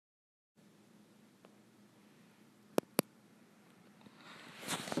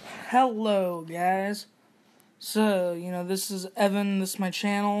Hello, guys. So, this is Evan, this is my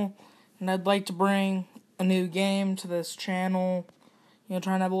channel, and I'd like to bring a new game to this channel. Trying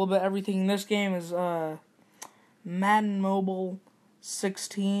to have a little bit of everything. This game is, Madden Mobile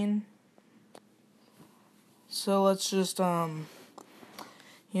 16. So, let's just,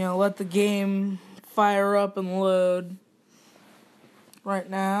 let the game fire up and load right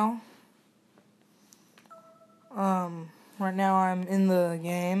now. Right now I'm in the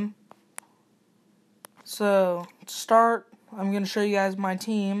game. So, to start, I'm going to show you guys my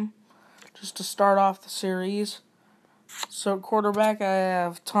team, just to start off the series. So, quarterback, I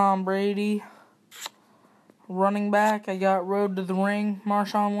have Tom Brady. Running back, I got Road to the Ring,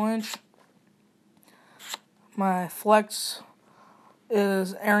 Marshawn Lynch. My flex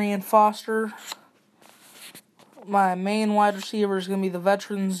is Arian Foster. My main wide receiver is going to be the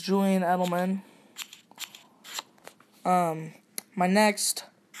veterans, Julian Edelman. My next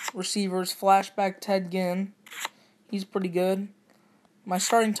receiver is flashback Ted Ginn. He's pretty good. My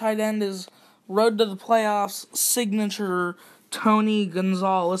starting tight end is Road to the Playoffs signature Tony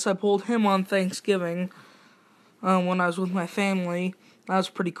Gonzalez. I pulled him on Thanksgiving when I was with my family. That was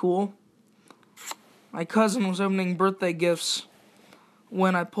pretty cool. My cousin was opening birthday gifts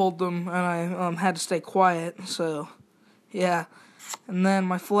when I pulled them, and I had to stay quiet, so yeah. And then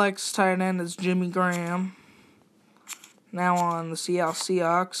my flex tight end is Jimmy Graham, now on the Seattle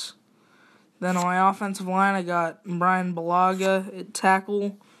Seahawks. Then on my offensive line, I got Brian Balaga at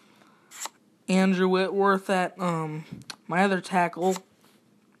tackle, Andrew Whitworth at my other tackle,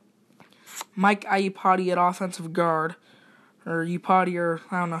 Mike Iupati at offensive guard, or Iupati, or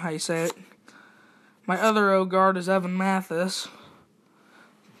I don't know how you say it. My other O guard is Evan Mathis.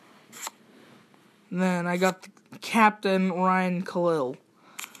 Then I got the captain Ryan Khalil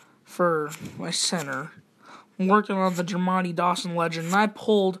for my center. I'm working on the Jermani Dawson legend, and I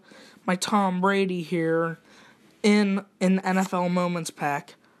pulled my Tom Brady here in an NFL Moments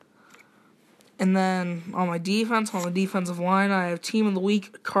pack. And then on my defense, on the defensive line, I have Team of the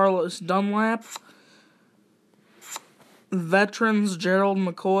Week, Carlos Dunlap. Veterans, Gerald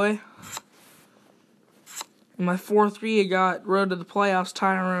McCoy. In my 4-3, I got Road to the Playoffs,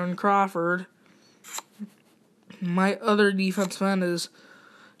 Tyrone Crawford. My other defensive end is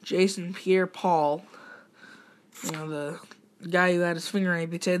Jason Pierre-Paul. The guy who had his finger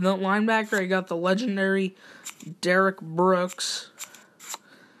amputated. The linebacker, I got the legendary Derek Brooks.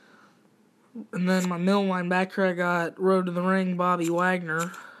 And then my middle linebacker, I got Road to the Ring, Bobby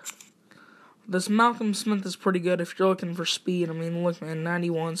Wagner. This Malcolm Smith is pretty good if you're looking for speed. I mean, look, man,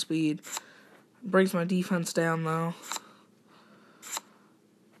 91 speed. Breaks my defense down, though.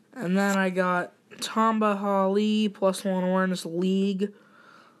 And then I got Tamba Hali, +1 awareness league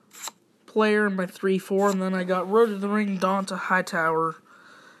player in my 3-4. And then I got Road to the Ring, Donta Hightower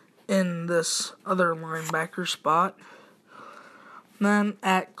in this other linebacker spot. And then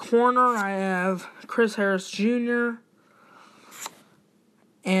at corner, I have Chris Harris Jr.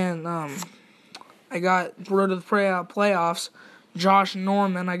 And I got Road to the Playoffs, Josh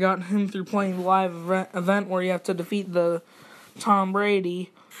Norman. I got him through playing the live event where you have to defeat the Tom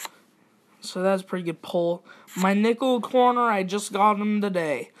Brady. So that's a pretty good pull. My nickel corner, I just got him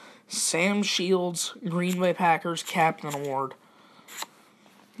today. Sam Shields, Green Bay Packers Captain Award.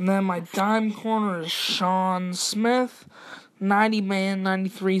 And then my dime corner is Sean Smith. 90-man,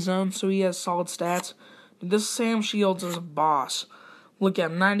 93 zone, so he has solid stats. This Sam Shields is a boss. Look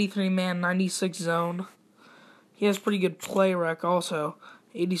at him, 93-man, 96 zone. He has pretty good play rec also,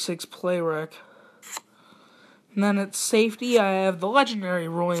 86 play rec. And then at safety, I have the legendary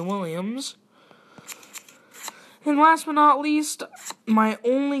Roy Williams. And last but not least, my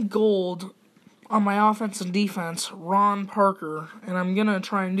only gold on my offense and defense, Ron Parker. And I'm going to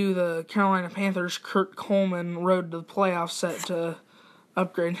try and do the Carolina Panthers Kurt Coleman Road to the Playoffs set to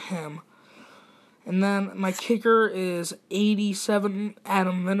upgrade him. And then my kicker is 87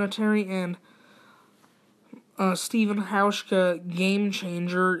 Adam Vinatieri, and Steven Hauschka Game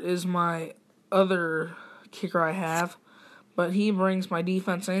Changer is my other kicker I have. But he brings my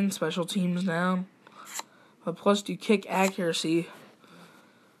defense and special teams down. But plus 2 kick accuracy.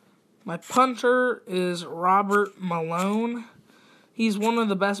 My punter is Robert Malone. He's one of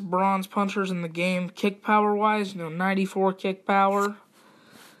the best bronze punchers in the game, kick power-wise, 94 kick power.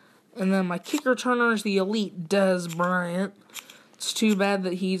 And then my kick returner is the elite Dez Bryant. It's too bad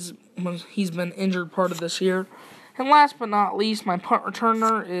that he's been injured part of this year. And last but not least, my punt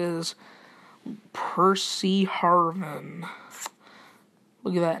returner is Percy Harvin.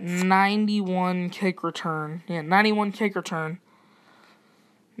 Look at that, 91 kick return. Yeah, 91 kick return.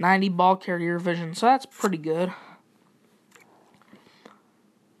 90 ball carrier vision, so that's pretty good.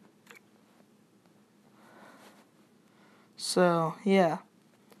 So, yeah.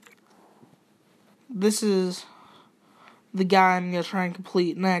 This is the guy I'm going to try and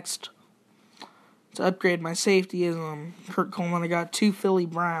complete next. To upgrade my safety is Kurt Coleman. I got 2 Philly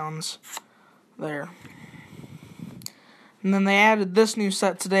Browns there. And then they added this new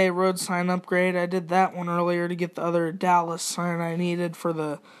set today, road sign upgrade. I did that one earlier to get the other Dallas sign I needed for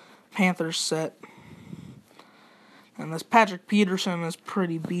the Panthers set. And this Patrick Peterson is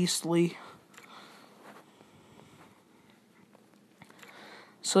pretty beastly.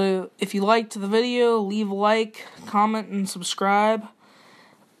 So if you liked the video, leave a like, comment, and subscribe.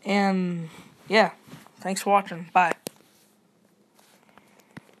 And yeah, thanks for watching. Bye.